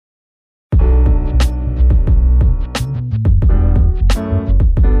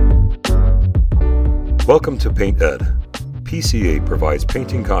Welcome to Paint Ed. PCA provides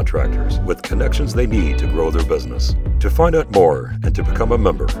painting contractors with connections they need to grow their business. To find out more and to become a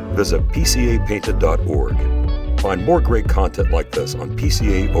member, visit pcapainted.org. Find more great content like this on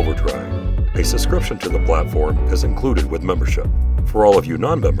PCA Overdrive. A subscription to the platform is included with membership. For all of you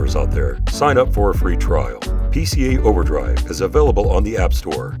non-members out there, sign up for a free trial. PCA Overdrive is available on the App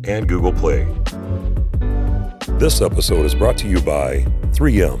Store and Google Play. This episode is brought to you by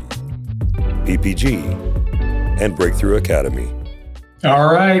 3M, PPG, and Breakthrough Academy.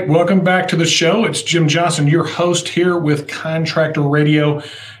 All right, welcome back to the show. It's Jim Johnson, your host here with Contractor Radio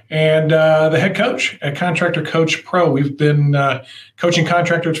and the head coach at Contractor Coach Pro. We've been coaching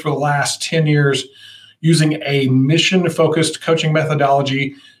contractors for the last 10 years using a mission-focused coaching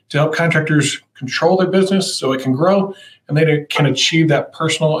methodology to help contractors control their business so it can grow and they can achieve that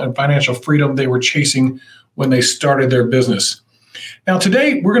personal and financial freedom they were chasing when they started their business. Now,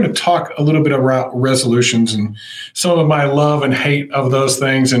 today, we're going to talk a little bit about resolutions and some of my love and hate of those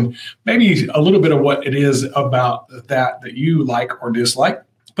things, and maybe a little bit of what it is about that you like or dislike.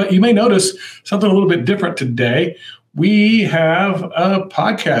 But you may notice something a little bit different today. We have a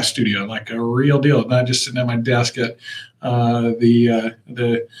podcast studio, like a real deal, not just sitting at my desk at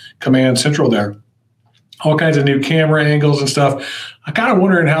the command central there. All kinds of new camera angles and stuff. I'm kind of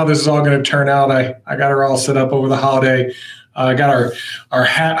wondering how this is all going to turn out. I got her all set up over the holiday. I got our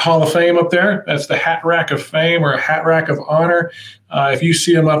hat Hall of Fame up there. That's the hat rack of fame or hat rack of honor. If you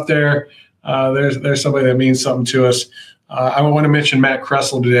see them up there, there's somebody that means something to us. I want to mention Matt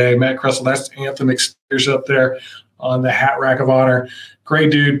Kressel today. Matt Kressel, that's Anthem Exteriors up there on the hat rack of honor. Great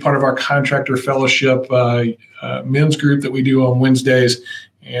dude, part of our Contractor Fellowship men's group that we do on Wednesdays.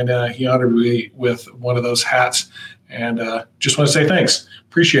 And he honored me with one of those hats. And just want to say thanks.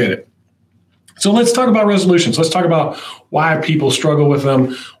 Appreciate it. So let's talk about resolutions. Let's talk about why people struggle with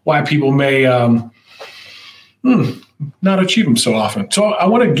them, why people may not achieve them so often. So I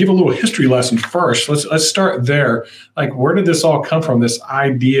want to give a little history lesson first. Let's start there. Like, where did this all come from, this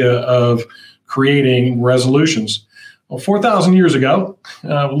idea of creating resolutions? Well, 4,000 years ago,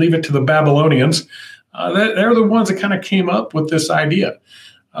 we'll leave it to the Babylonians. They're the ones that kind of came up with this idea.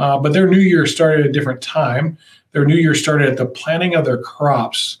 But their new year started at a different time. Their new year started at the planting of their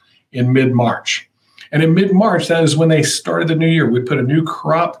crops in mid-March. And in mid-March, that is when they started the new year. We put a new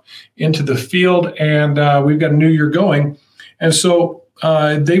crop into the field, and we've got a new year going. And so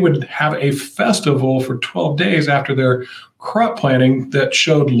they would have a festival for 12 days after their crop planting that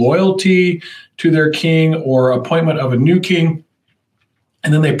showed loyalty to their king or appointment of a new king.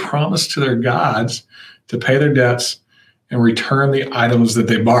 And then they promised to their gods to pay their debts and return the items that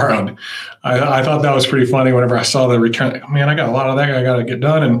they borrowed. I thought that was pretty funny whenever I saw the return. Man, I got a lot of that I got to get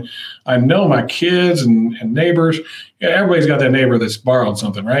done. And I know my kids and neighbors, everybody's got that neighbor that's borrowed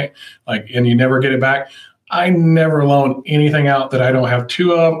something, right? And you never get it back. I never loan anything out that I don't have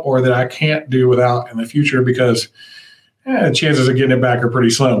two of or that I can't do without in the future because the chances of getting it back are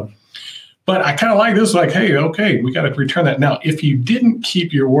pretty slim. But I kind of like this, hey, okay, we got to return that. Now, if you didn't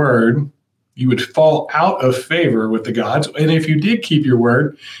keep your word, you would fall out of favor with the gods. And if you did keep your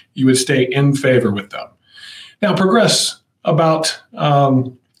word, you would stay in favor with them. Now, progress about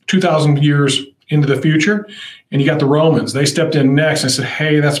 2,000 years into the future, and you got the Romans. They stepped in next and said,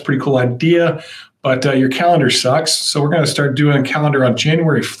 hey, that's a pretty cool idea, but your calendar sucks. So we're going to start doing a calendar on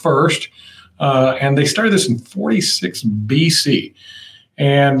January 1st. And they started this in 46 BC.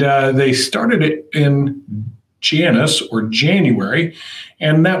 And they started it in Janus or January,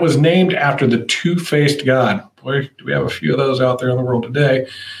 and that was named after the two-faced God. Boy, do we have a few of those out there in the world today.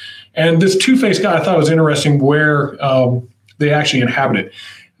 And this two-faced God, I thought it was interesting where they actually inhabited.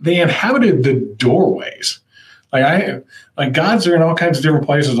 They inhabited the doorways. Gods are in all kinds of different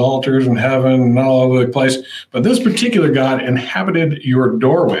places, altars in heaven and all over the place. But this particular God inhabited your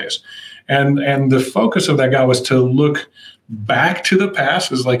doorways. And the focus of that God was to look back to the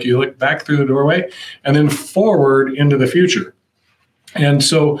past, is like you look back through the doorway, and then forward into the future. And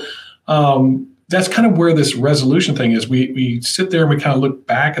so that's kind of where this resolution thing is. We sit there and we kind of look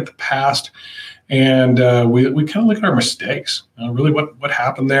back at the past, and we kind of look at our mistakes, really what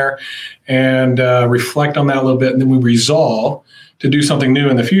happened there, and reflect on that a little bit, and then we resolve to do something new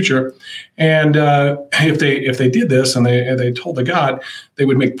in the future. And if they did this and they told the God, they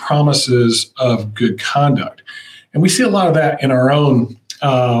would make promises of good conduct. And we see a lot of that in our own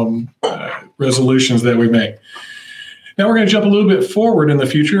resolutions that we make. Now we're going to jump a little bit forward in the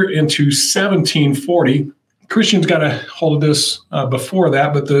future into 1740. Christians got a hold of this before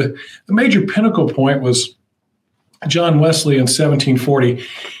that, but the major pinnacle point was John Wesley in 1740.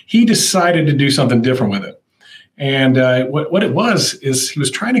 He decided to do something different with it. And what it was is he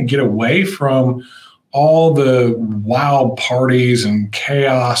was trying to get away from all the wild parties and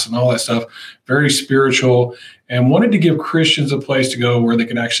chaos and all that stuff, very spiritual, and wanted to give Christians a place to go where they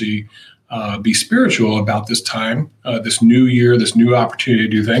could actually be spiritual about this time, this new year, this new opportunity to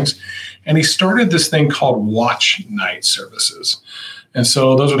do things. And he started this thing called watch night services. And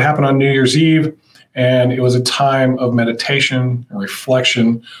so those would happen on New Year's Eve. And it was a time of meditation and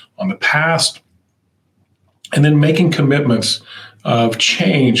reflection on the past, and then making commitments of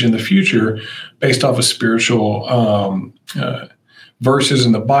change in the future based off of spiritual verses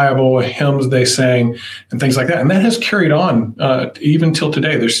in the Bible, hymns they sang, and things like that. And that has carried on even till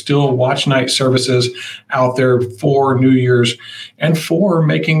today. There's still watch night services out there for New Year's and for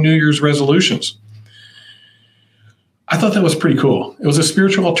making New Year's resolutions. I thought that was pretty cool. It was a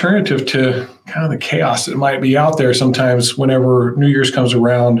spiritual alternative to kind of the chaos that might be out there sometimes whenever New Year's comes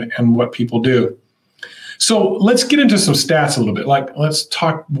around and what people do. So let's get into some stats a little bit. Let's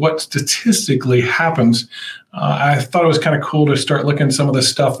talk what statistically happens. I thought it was kind of cool to start looking some of this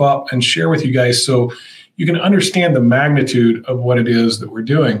stuff up and share with you guys so you can understand the magnitude of what it is that we're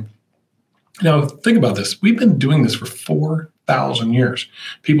doing. Now, think about this. We've been doing this for 4,000 years.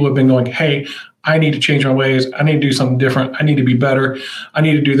 People have been going, hey, I need to change my ways. I need to do something different. I need to be better. I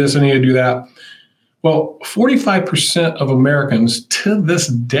need to do this. I need to do that. Well, 45% of Americans to this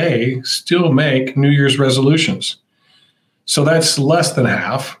day still make New Year's resolutions. So that's less than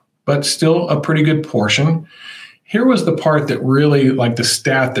half, but still a pretty good portion. Here was the part that really, like the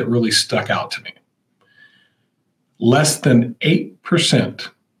stat that really stuck out to me. Less than 8%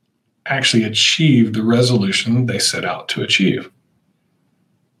 actually achieved the resolution they set out to achieve.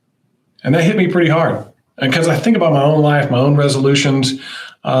 And that hit me pretty hard. And because I think about my own life, my own resolutions,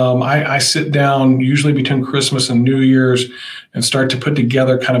 I sit down usually between Christmas and New Year's and start to put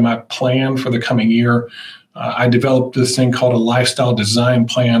together kind of my plan for the coming year. I developed this thing called a lifestyle design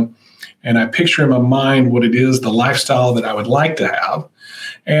plan, and I picture in my mind what it is, the lifestyle that I would like to have.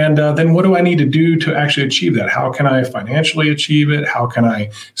 And then what do I need to do to actually achieve that? How can I financially achieve it? How can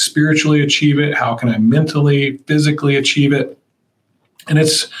I spiritually achieve it? How can I mentally, physically achieve it? And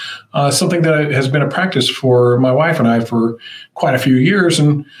it's something that has been a practice for my wife and I for quite a few years.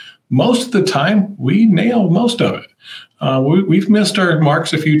 And most of the time, we nail most of it. We've missed our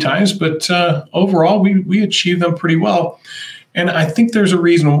marks a few times, but overall, we achieve them pretty well. And I think there's a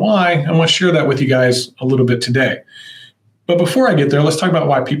reason why. I want to share that with you guys a little bit today. But before I get there, let's talk about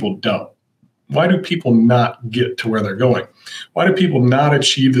why people don't. Why do people not get to where they're going? Why do people not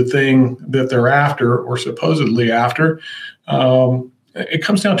achieve the thing that they're after or supposedly after? It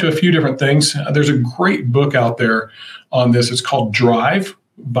comes down to a few different things. There's a great book out there on this. It's called Drive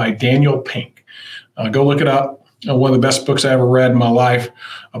by Daniel Pink. Go look it up. One of the best books I ever read in my life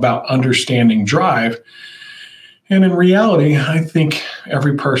about understanding drive. And in reality, I think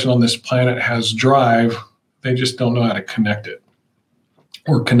every person on this planet has drive. They just don't know how to connect it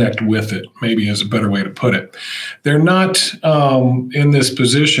or connect with it, maybe is a better way to put it. They're not in this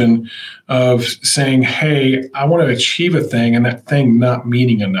position of saying, hey, I want to achieve a thing, and that thing not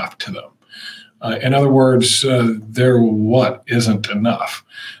meaning enough to them. In other words, their what isn't enough.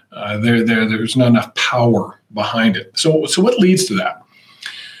 There's not enough power behind it. So what leads to that?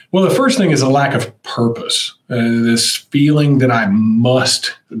 Well, the first thing is a lack of purpose, this feeling that I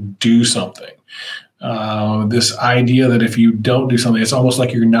must do something. This idea that if you don't do something, it's almost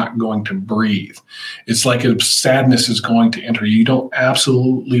like you're not going to breathe. It's like if sadness is going to enter you. You don't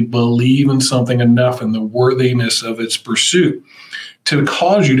absolutely believe in something enough in the worthiness of its pursuit to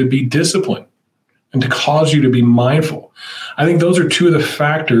cause you to be disciplined and to cause you to be mindful. I think those are two of the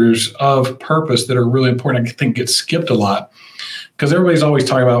factors of purpose that are really important. I think get skipped a lot because everybody's always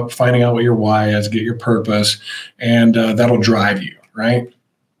talking about finding out what your why is, get your purpose, and that'll drive you, right?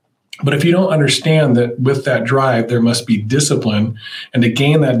 But if you don't understand that with that drive, there must be discipline, and to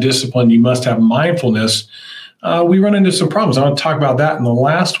gain that discipline, you must have mindfulness, we run into some problems. I want to talk about that in the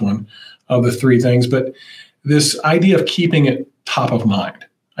last one of the three things, but this idea of keeping it top of mind.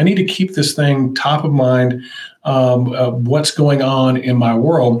 I need to keep this thing top of mind, what's going on in my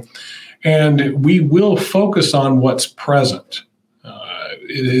world, and we will focus on what's present.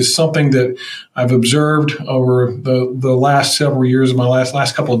 It is something that I've observed over the last several years of my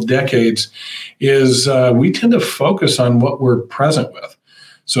last couple of decades is we tend to focus on what we're present with.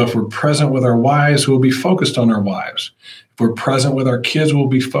 So if we're present with our wives, we'll be focused on our wives. If we're present with our kids, we'll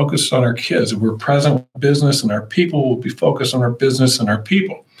be focused on our kids. If we're present with business and our people, we'll be focused on our business and our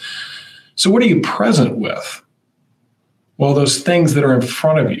people. So what are you present with? Well, those things that are in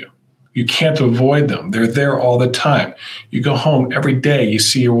front of you. You can't avoid them. They're there all the time. You go home every day, you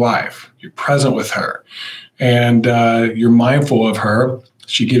see your wife. You're present with her. And you're mindful of her.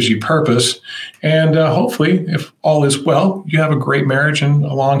 She gives you purpose. And hopefully, if all is well, you have a great marriage and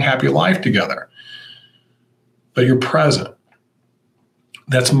a long, happy life together. But you're present.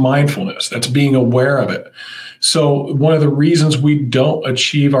 That's mindfulness. That's being aware of it. So one of the reasons we don't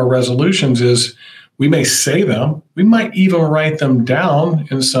achieve our resolutions is we may say them, we might even write them down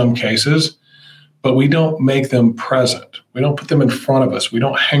in some cases, but we don't make them present. We don't put them in front of us. We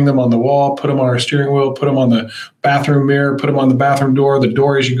don't hang them on the wall, put them on our steering wheel, put them on the bathroom mirror, put them on the bathroom door, the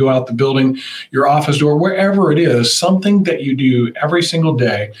door as you go out the building, your office door, wherever it is, something that you do every single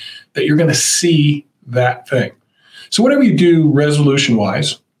day that you're going to see that thing. So whatever you do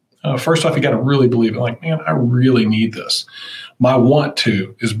resolution-wise, first off, you got to really believe it. Like, man, I really need this. My want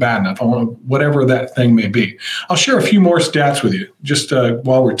to is bad enough. I want whatever that thing may be. I'll share a few more stats with you just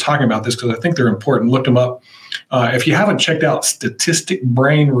while we're talking about this, because I think they're important. Look them up. If you haven't checked out Statistic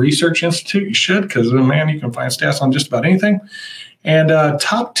Brain Research Institute, you should, because, man, you can find stats on just about anything. And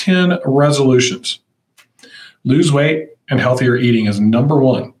top 10 resolutions. Lose weight and healthier eating is number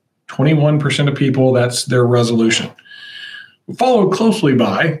one. 21% of people, that's their resolution. Followed closely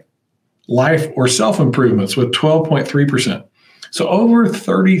by life or self-improvements with 12.3%. So over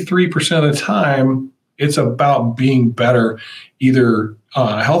 33% of the time, it's about being better, either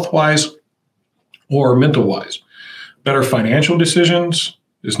health-wise or mental-wise. Better financial decisions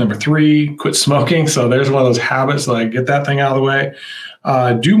is number 3. Quit smoking. So there's one of those habits, like get that thing out of the way.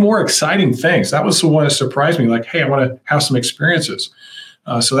 Do more exciting things. That was the one that surprised me. Like, hey, I want to have some experiences.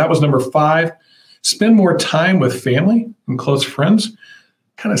 So that was number 5. Spend more time with family and close friends.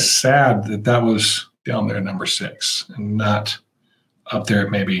 Kind of sad that that was down there at number 6 and not up there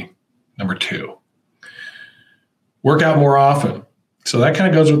at maybe number 2. Work out more often. So that kind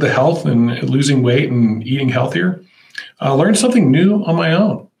of goes with the health and losing weight and eating healthier. Learn something new on my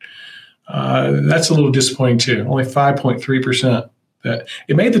own. That's a little disappointing too. Only 5.3%. That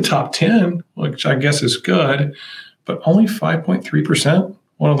it made the top 10, which I guess is good, but only 5.3%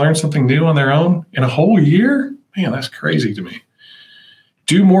 want to learn something new on their own in a whole year? Man, that's crazy to me.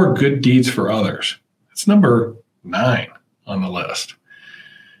 Do more good deeds for others. That's number 9 on the list.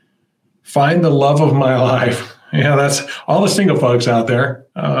 Find the love of my life. Yeah, that's all the single folks out there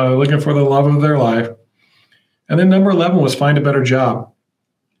looking for the love of their life. And then number 11 was find a better job.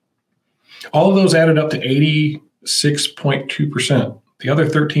 All of those added up to 86.2%. The other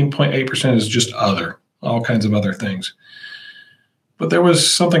 13.8% is just other, all kinds of other things. But there was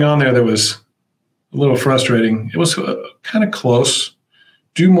something on there that was a little frustrating. It was kind of close.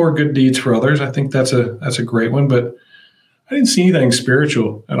 Do more good deeds for others. I think that's a great one, but I didn't see anything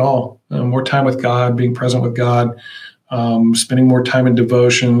spiritual at all. More time with God, being present with God, spending more time in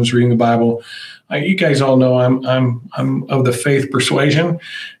devotions, reading the Bible. You guys all know I'm of the faith persuasion,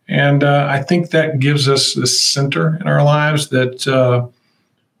 and I think that gives us this center in our lives that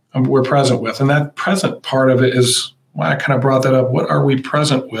we're present with. And that present part of it is why I kind of brought that up. What are we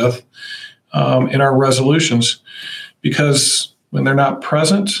present with in our resolutions? Because when they're not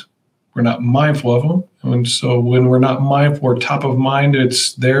present, we're not mindful of them. And so when we're not mindful or top of mind,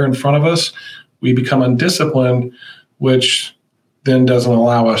 it's there in front of us, we become undisciplined, which then doesn't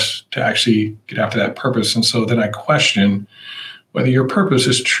allow us to actually get after that purpose. And so then I question whether your purpose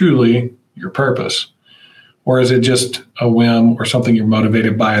is truly your purpose, or is it just a whim or something you're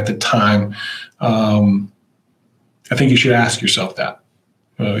motivated by at the time? I think you should ask yourself that.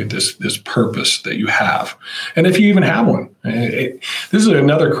 This purpose that you have. And if you even have one, this is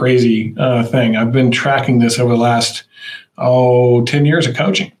another crazy thing. I've been tracking this over the last 10 years of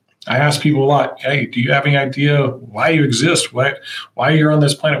coaching. I ask people a lot, hey, do you have any idea why you exist, why you're on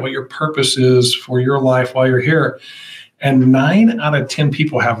this planet, what your purpose is for your life while you're here? And 9 out of 10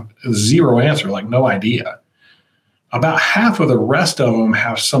 people have zero answer, like no idea. About half of the rest of them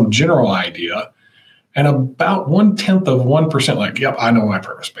have some general idea. And about 0.1%, like, yep, I know my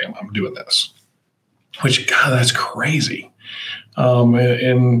purpose, bam, I'm doing this. Which, God, that's crazy.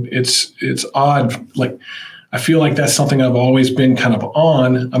 And it's odd. Like, I feel like that's something I've always been kind of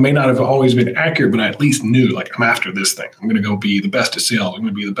on. I may not have always been accurate, but I at least knew, like, I'm after this thing. I'm going to go be the best at sales. I'm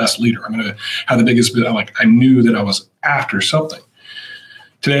going to be the best leader. I'm going to have the biggest. I knew that I was after something.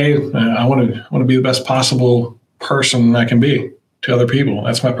 Today, I want to be the best possible person I can be to other people.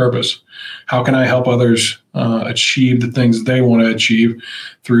 That's my purpose. How can I help others achieve the things they want to achieve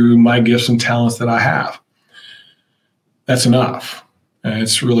through my gifts and talents that I have? That's enough.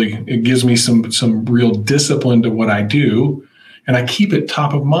 It gives me some real discipline to what I do, and I keep it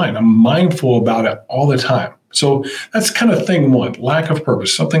top of mind. I'm mindful about it all the time. So that's kind of thing one, lack of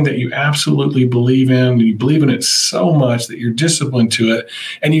purpose, something that you absolutely believe in. And you believe in it so much that you're disciplined to it,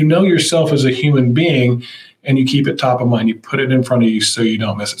 and you know yourself as a human being, and you keep it top of mind. You put it in front of you so you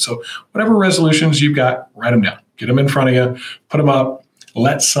don't miss it. So whatever resolutions you've got, write them down, get them in front of you, put them up,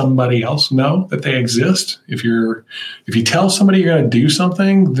 let somebody else know that they exist. If you tell somebody you're going to do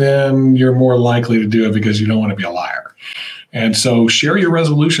something, then you're more likely to do it because you don't want to be a liar. And so share your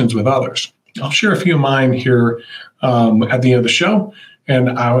resolutions with others. I'll share a few of mine here at the end of the show, and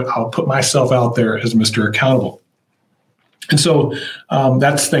I'll put myself out there as Mr. Accountable. And so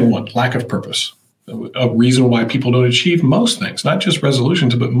that's thing one, lack of purpose. A reason why people don't achieve most things, not just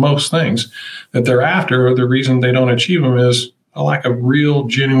resolutions, but most things that they're after, the reason they don't achieve them is a lack of real,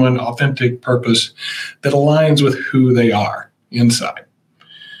 genuine, authentic purpose that aligns with who they are inside.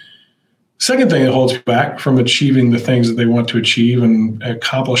 Second thing that holds back from achieving the things that they want to achieve and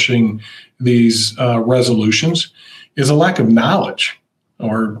accomplishing these resolutions is a lack of knowledge,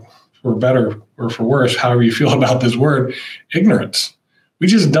 or for better or for worse, however you feel about this word, ignorance. We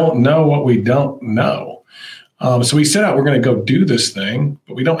just don't know what we don't know. So we set out, we're going to go do this thing,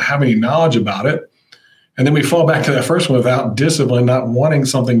 but we don't have any knowledge about it. And then we fall back to that first one, without discipline, not wanting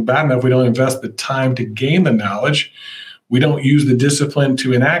something bad enough. We don't invest the time to gain the knowledge. We don't use the discipline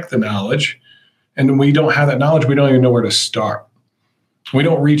to enact the knowledge. And when we don't have that knowledge, we don't even know where to start. We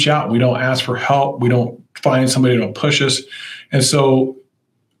don't reach out. We don't ask for help. We don't find somebody to push us. And so,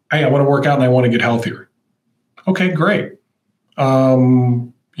 hey, I want to work out and I want to get healthier. Okay, great.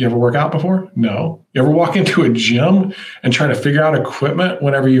 You ever work out before? No. You ever walk into a gym and try to figure out equipment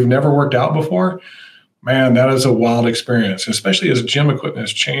whenever you've never worked out before? Man, that is a wild experience, especially as gym equipment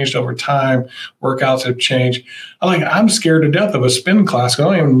has changed over time. Workouts have changed. I'm scared to death of a spin class. I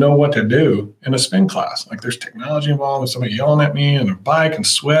don't even know what to do in a spin class. Like, there's technology involved and somebody yelling at me and a bike and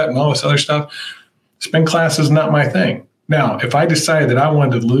sweat and all this other stuff. Spin class is not my thing. Now, if I decided that I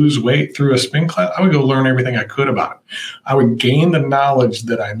wanted to lose weight through a spin class, I would go learn everything I could about it. I would gain the knowledge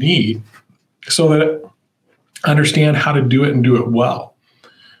that I need so that I understand how to do it and do it well.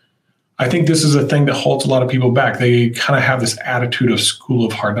 I think this is a thing that holds a lot of people back. They kind of have this attitude of school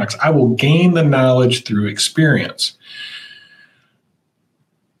of hard knocks. I will gain the knowledge through experience.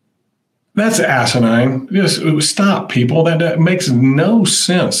 That's asinine. Just stop, people. That makes no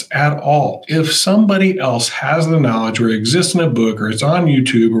sense at all. If somebody else has the knowledge or exists in a book or it's on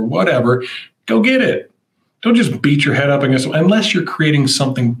YouTube or whatever, go get it. Don't just beat your head up against it unless you're creating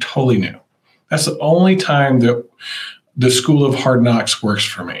something totally new. That's the only time that the school of hard knocks works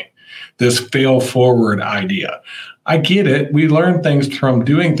for me. This fail forward idea. I get it. We learn things from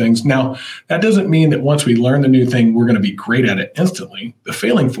doing things. Now, that doesn't mean that once we learn the new thing, we're going to be great at it instantly. The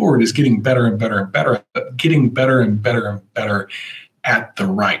failing forward is getting better and better and better, getting better and better and better at the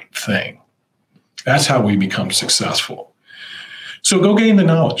right thing. That's how we become successful. So go gain the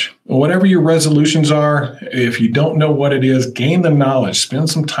knowledge. Whatever your resolutions are, if you don't know what it is, gain the knowledge. Spend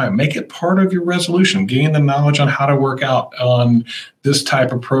some time. Make it part of your resolution. Gain the knowledge on how to work out on this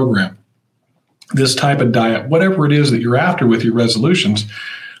type of program, this type of diet, whatever it is that you're after with your resolutions.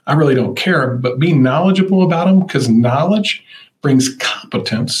 I really don't care, but be knowledgeable about them, because knowledge brings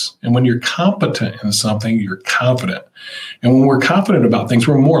competence. And when you're competent in something, you're confident. And when we're confident about things,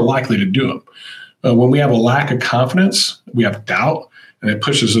 we're more likely to do them. When we have a lack of confidence, we have doubt, and it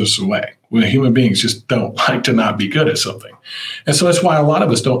pushes us away. When human beings just don't like to not be good at something. And so that's why a lot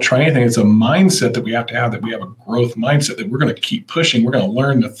of us don't try anything. It's a mindset that we have to have, that we have a growth mindset, that we're going to keep pushing. We're going to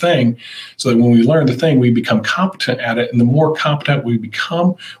learn the thing, so that when we learn the thing, we become competent at it. And the more competent we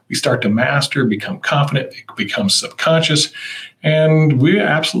become, we start to master, become confident, it becomes subconscious, and we're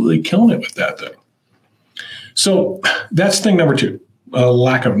absolutely killing it with that thing. So that's thing number two,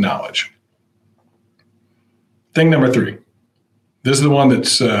 lack of knowledge. Thing number three, this is the one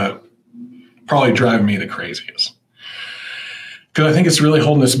that's probably driving me the craziest, because I think it's really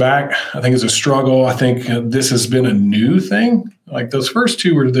holding us back. I think it's a struggle. I think this has been a new thing. Like, those first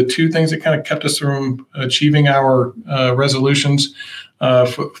two were the two things that kind of kept us from achieving our resolutions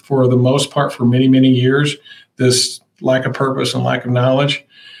for the most part for many, many years, this lack of purpose and lack of knowledge.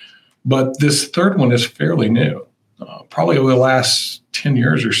 But this third one is fairly new, probably over the last 10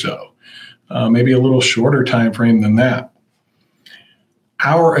 years or so. Maybe a little shorter time frame than that.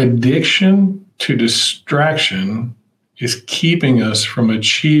 Our addiction to distraction is keeping us from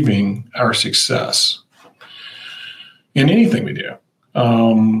achieving our success in anything we do.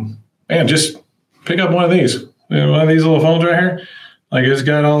 Man, just pick up one of these. One of these little phones right here. Like, it's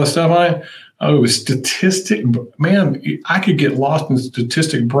got all the stuff on it. Oh, statistic. Man, I could get lost in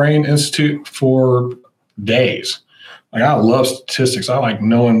Statistic Brain Institute for days. Like, I love statistics. I like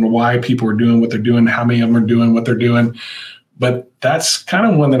knowing why people are doing what they're doing, how many of them are doing what they're doing. But that's kind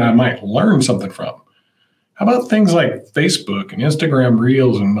of one that I might learn something from. How about things like Facebook and Instagram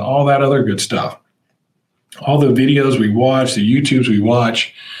Reels and all that other good stuff? All the videos we watch, the YouTubes we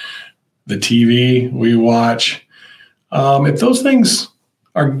watch, the TV we watch. If those things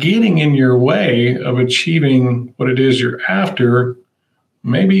are getting in your way of achieving what it is you're after,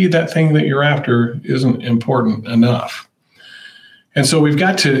 maybe that thing that you're after isn't important enough. And so we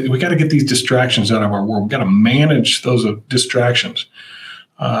got to get these distractions out of our world. We've got to manage those distractions.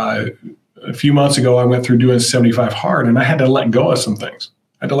 A few months ago, I went through doing 75 hard, and I had to let go of some things.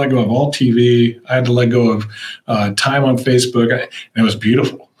 I had to let go of all TV. I had to let go of time on Facebook. And it was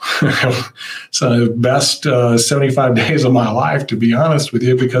beautiful. So the best 75 days of my life, to be honest with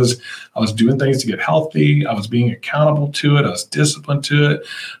you, because I was doing things to get healthy. I was being accountable to it. I was disciplined to it.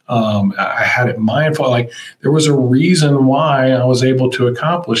 I had it mindful. Like, there was a reason why I was able to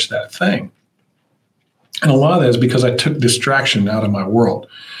accomplish that thing. And a lot of that is because I took distraction out of my world.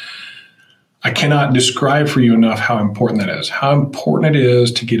 I cannot describe for you enough how important that is, how important it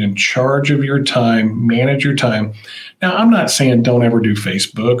is to get in charge of your time, manage your time. Now, I'm not saying don't ever do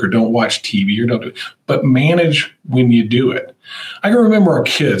Facebook or don't watch TV or don't do it, but manage when you do it. I can remember our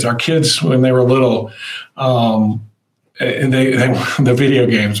kids when they were little, and the video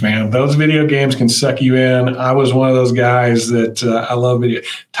games, man, those video games can suck you in. I was one of those guys that I love video.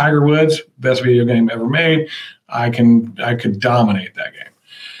 Tiger Woods, best video game ever made. I could dominate that game.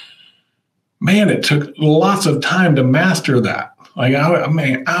 Man, it took lots of time to master that. Like, I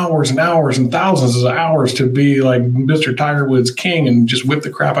mean, hours and hours and thousands of hours to be like Mr. Tiger Woods king and just whip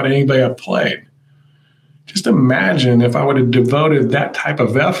the crap out of anybody I played. Just imagine if I would have devoted that type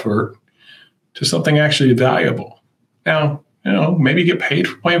of effort to something actually valuable. Now, maybe get paid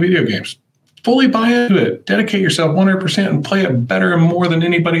for playing video games. Fully buy into it. Dedicate yourself 100% and play it better and more than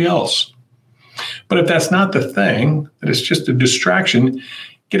anybody else. But if that's not the thing, that it's just a distraction,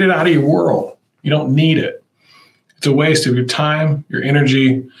 get it out of your world. You don't need it. It's a waste of your time, your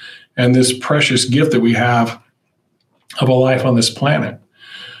energy, and this precious gift that we have of a life on this planet.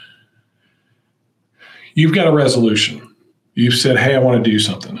 You've got a resolution. You've said, hey, I want to do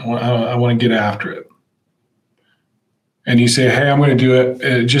something. I want to get after it. And you say, hey, I'm going to do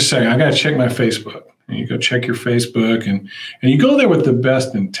it. Just say, I got to check my Facebook. And you go check your Facebook, and you go there with the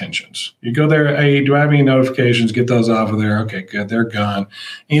best intentions. You go there, hey, do I have any notifications? Get those off of there. Okay, good. They're gone.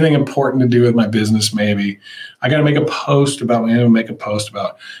 Anything important to do with my business, maybe. I got to make a post about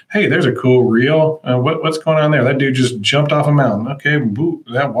hey, there's a cool reel. What's going on there? That dude just jumped off a mountain. Okay, boo,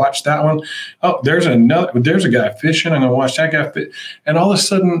 watch that one. Oh, there's a guy fishing. I'm going to watch that guy fish. And all of a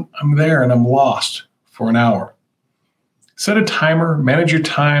sudden, I'm there and I'm lost for an hour. Set a timer, manage your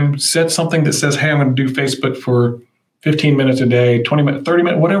time, set something that says, hey, I'm going to do Facebook for 15 minutes a day, 20 minutes, 30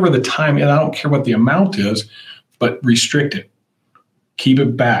 minutes, whatever the time is. I don't care what the amount is, but restrict it. Keep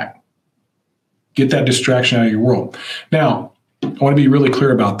it back. Get that distraction out of your world. Now, I want to be really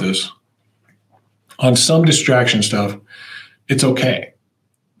clear about this. On some distraction stuff, it's okay.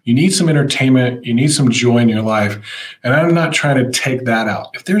 You need some entertainment. You need some joy in your life. And I'm not trying to take that out.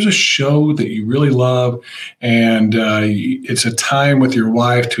 If there's a show that you really love and it's a time with your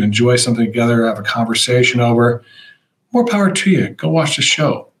wife to enjoy something together, have a conversation over, more power to you. Go watch the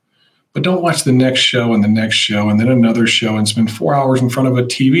show. But don't watch the next show and the next show and then another show and spend 4 hours in front of a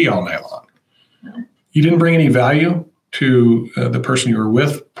TV all night long. You didn't bring any value to the person you were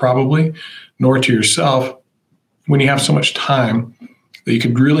with, probably, nor to yourself when you have so much time that you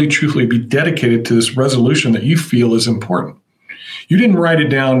could really truthfully be dedicated to this resolution that you feel is important. You didn't write it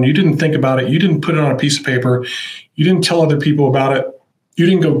down. You didn't think about it. You didn't put it on a piece of paper. You didn't tell other people about it. You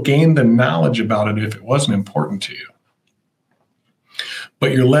didn't go gain the knowledge about it if it wasn't important to you.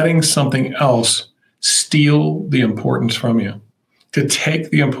 But you're letting something else steal the importance from you, to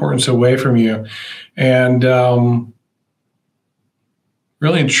take the importance away from you, and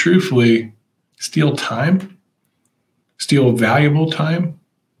really and truthfully steal time. Steal valuable time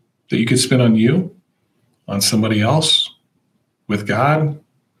that you could spend on you, on somebody else, with God.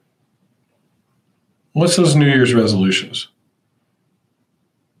 What's those New Year's resolutions?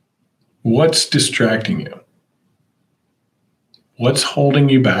 What's distracting you? What's holding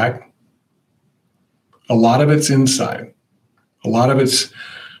you back? A lot of it's inside. A lot of it's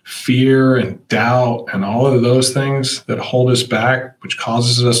fear and doubt and all of those things that hold us back, which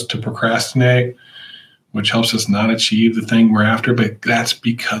causes us to procrastinate, which helps us not achieve the thing we're after, but that's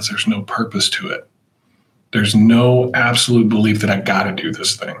because there's no purpose to it. There's no absolute belief that I got to do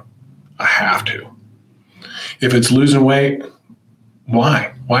this thing. I have to. If it's losing weight,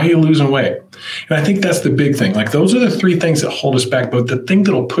 why? Why are you losing weight? And I think that's the big thing. Like those are the three things that hold us back. But the thing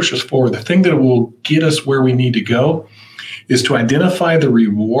that will push us forward, the thing that will get us where we need to go is to identify the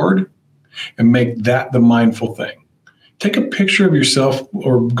reward and make that the mindful thing. Take a picture of yourself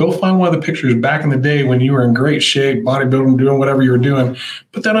or go find one of the pictures back in the day when you were in great shape, bodybuilding, doing whatever you were doing.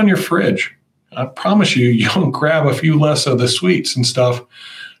 Put that on your fridge. I promise you, you'll grab a few less of the sweets and stuff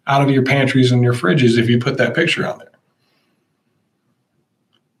out of your pantries and your fridges if you put that picture on there.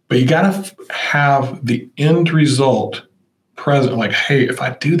 But you got to have the end result present. Like, hey, if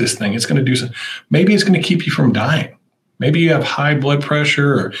I do this thing, it's going to do something. Maybe it's going to keep you from dying. Maybe you have high blood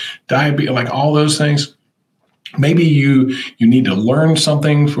pressure or diabetes, like all those things. Maybe you need to learn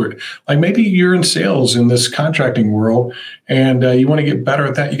something for, like maybe you're in sales in this contracting world and you want to get better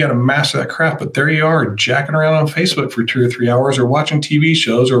at that. You got to master that craft, but there you are jacking around on Facebook for 2 or 3 hours or watching TV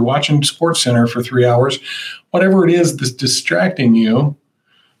shows or watching Sports Center for 3 hours, whatever it is that's distracting you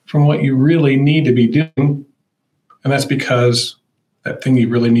from what you really need to be doing. And that's because that thing you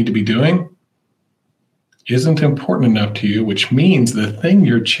really need to be doing isn't important enough to you, which means the thing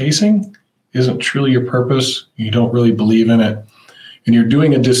you're chasing isn't truly your purpose. You don't really believe in it, and you're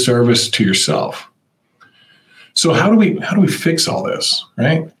doing a disservice to yourself. So how do we fix all this,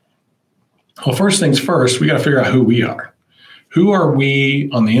 right? Well, first things first, we got to figure out who we are. Who are we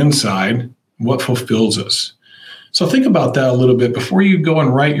on the inside? What fulfills us? So think about that a little bit before you go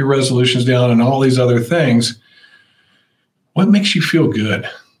and write your resolutions down and all these other things. What makes you feel good?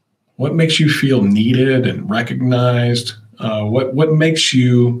 What makes you feel needed and recognized? What makes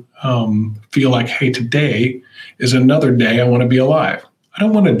you feel like, hey, today is another day I want to be alive. I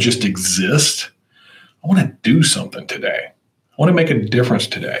don't want to just exist. I want to do something today. I want to make a difference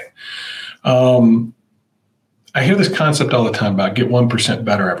today. I hear this concept all the time about get 1%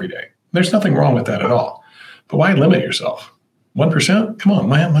 better every day. There's nothing wrong with that at all. But why limit yourself? 1%? Come on,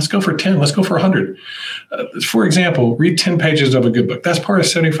 man. Let's go for 10. Let's go for 100. For example, read 10 pages of a good book. That's part of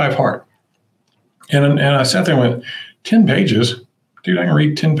 75 Hard. And I sat there and went, 10 pages? Dude, I can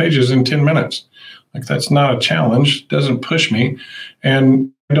read 10 pages in 10 minutes. Like, that's not a challenge. Doesn't push me. And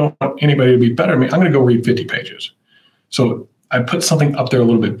I don't want anybody to be better than me. I'm going to go read 50 pages. So I put something up there a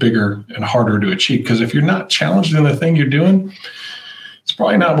little bit bigger and harder to achieve. Because if you're not challenged in the thing you're doing, it's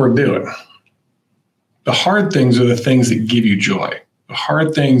probably not worth doing. The hard things are the things that give you joy. The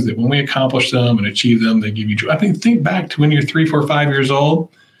hard things that when we accomplish them and achieve them, they give you joy. I mean, think back to when you're 3, 4, 5 years old,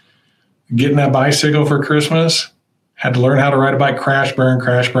 getting that bicycle for Christmas, had to learn how to ride a bike, crash, burn,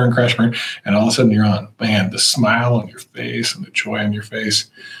 crash, burn, crash, burn. And all of a sudden you're on. Man, the smile on your face and the joy on your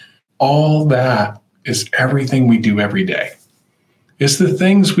face, all that is everything we do every day. It's the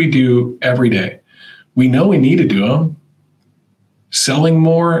things we do every day. We know we need to do them. Selling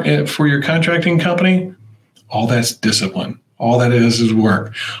more for your contracting company, all that's discipline. All that is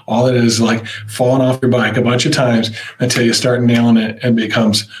work. All that is like falling off your bike a bunch of times until you start nailing it and it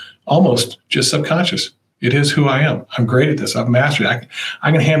becomes almost just subconscious. It is who I am. I'm great at this. I've mastered it.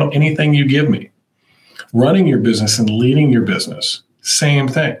 I can handle anything you give me. Running your business and leading your business, same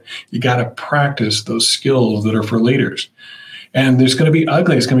thing. You got to practice those skills that are for leaders. And there's going to be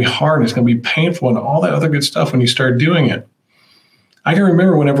ugly. It's going to be hard. It's going to be painful and all that other good stuff when you start doing it. I can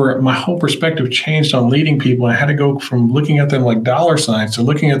remember whenever my whole perspective changed on leading people, I had to go from looking at them like dollar signs to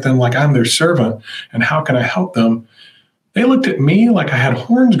looking at them like I'm their servant and how can I help them? They looked at me like I had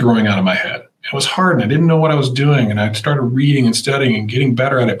horns growing out of my head. It was hard and I didn't know what I was doing. And I started reading and studying and getting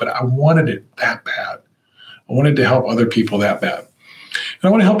better at it, but I wanted it that bad. I wanted to help other people that bad. And I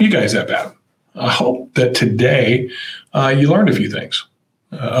want to help you guys that bad. I hope that today you learned a few things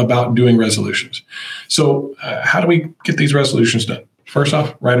about doing resolutions. So how do we get these resolutions done? First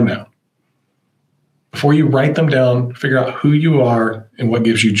off, write them down. Before you write them down, figure out who you are and what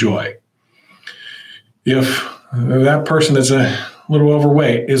gives you joy. If that person that's a little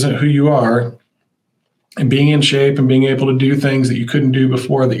overweight isn't who you are, and being in shape and being able to do things that you couldn't do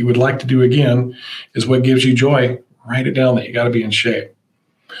before that you would like to do again is what gives you joy, write it down that you got to be in shape.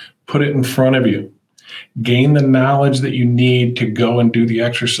 Put it in front of you. Gain the knowledge that you need to go and do the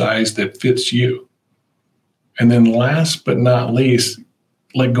exercise that fits you. And then last but not least,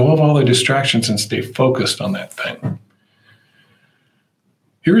 let go of all the distractions and stay focused on that thing.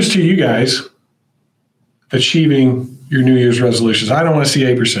 Here's to you guys achieving your New Year's resolutions. I don't want to see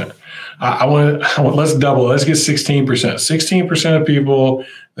 8%. I want let's double it. Let's get 16%. 16% of people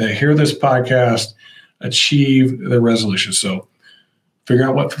that hear this podcast achieve their resolutions. So figure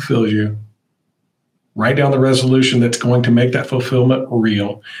out what fulfills you. Write down the resolution that's going to make that fulfillment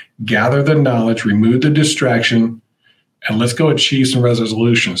real. Gather the knowledge, remove the distraction, and let's go achieve some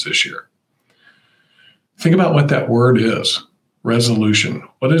resolutions this year. Think about what that word is. Resolution.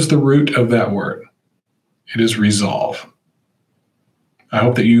 What is the root of that word? It is resolve. I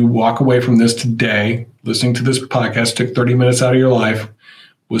hope that you walk away from this today, listening to this podcast, took 30 minutes out of your life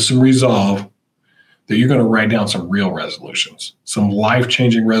with some resolve, that you're going to write down some real resolutions, some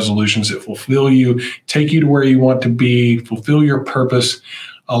life-changing resolutions that fulfill you, take you to where you want to be, fulfill your purpose,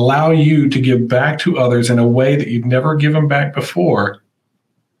 allow you to give back to others in a way that you've never given back before,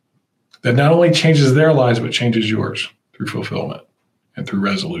 that not only changes their lives, but changes yours through fulfillment and through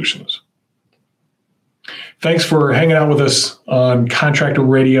resolutions. Thanks for hanging out with us on Contractor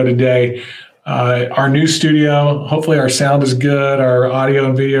Radio today. Our new studio, hopefully our sound is good, our audio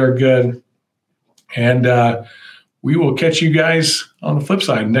and video are good. And we will catch you guys on the flip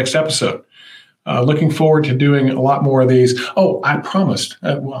side, next episode. Looking forward to doing a lot more of these. Oh, I promised.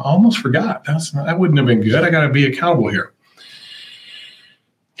 I almost forgot. That wouldn't have been good. I got to be accountable here.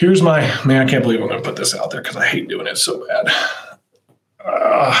 Here's I can't believe I'm going to put this out there because I hate doing it so bad.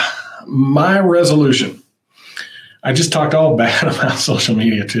 My resolution. I just talked all bad about social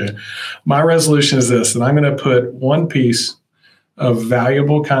media too. My resolution is this, that I'm going to put one piece of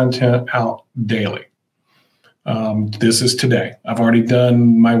valuable content out daily. This is today. I've already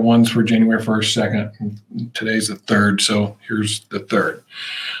done my ones for January 1st, 2nd. Today's the 3rd, so here's the 3rd.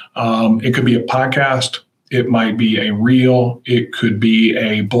 It could be a podcast. It might be a reel. It could be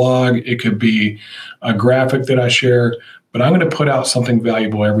a blog. It could be a graphic that I share. But I'm going to put out something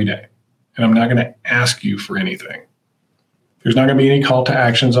valuable every day. And I'm not going to ask you for anything. There's not going to be any call to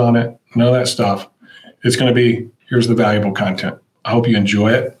actions on it. None of that stuff. It's going to be, here's the valuable content. I hope you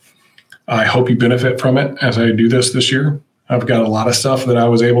enjoy it. I hope you benefit from it as I do this year. I've got a lot of stuff that I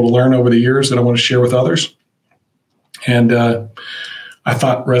was able to learn over the years that I want to share with others. And I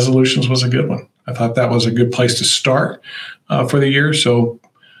thought resolutions was a good one. I thought that was a good place to start for the year. So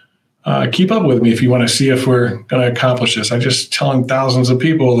keep up with me if you want to see if we're going to accomplish this. I'm just telling thousands of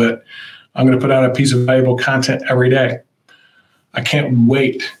people that I'm going to put out a piece of valuable content every day. I can't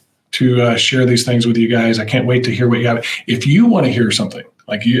wait to share these things with you guys. I can't wait to hear what you have. If you want to hear something,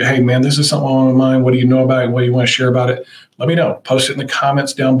 like, hey, man, this is something on my mind. What do you know about it? What do you want to share about it? Let me know. Post it in the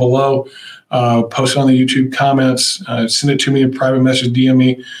comments down below. Post it on the YouTube comments. Send it to me in private message, DM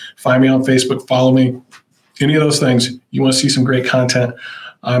me. Find me on Facebook. Follow me. Any of those things. You want to see some great content.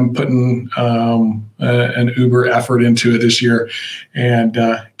 I'm putting an uber effort into it this year, and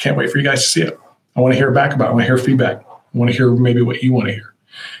can't wait for you guys to see it. I want to hear back about it. I want to hear feedback. I want to hear maybe what you want to hear.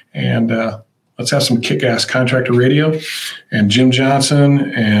 And let's have some kick-ass Contractor Radio and Jim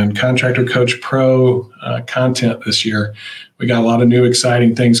Johnson and Contractor Coach Pro content this year. We got a lot of new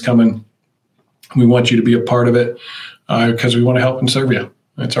exciting things coming. We want you to be a part of it because we want to help and serve you.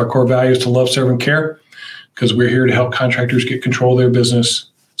 It's our core values to love, serve, and care, because we're here to help contractors get control of their business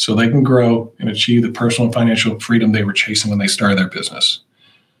so they can grow and achieve the personal and financial freedom they were chasing when they started their business.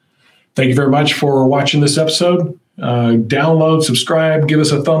 Thank you very much for watching this episode. Download, subscribe, give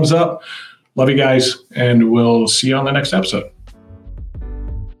us a thumbs up. Love you guys, and we'll see you on the next episode.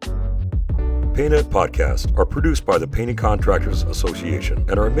 PayNet podcasts are produced by the Painting Contractors Association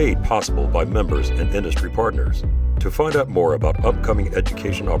and are made possible by members and industry partners. To find out more about upcoming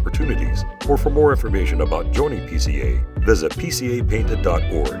education opportunities or for more information about joining PCA, visit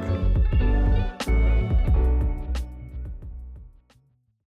pcapainted.org.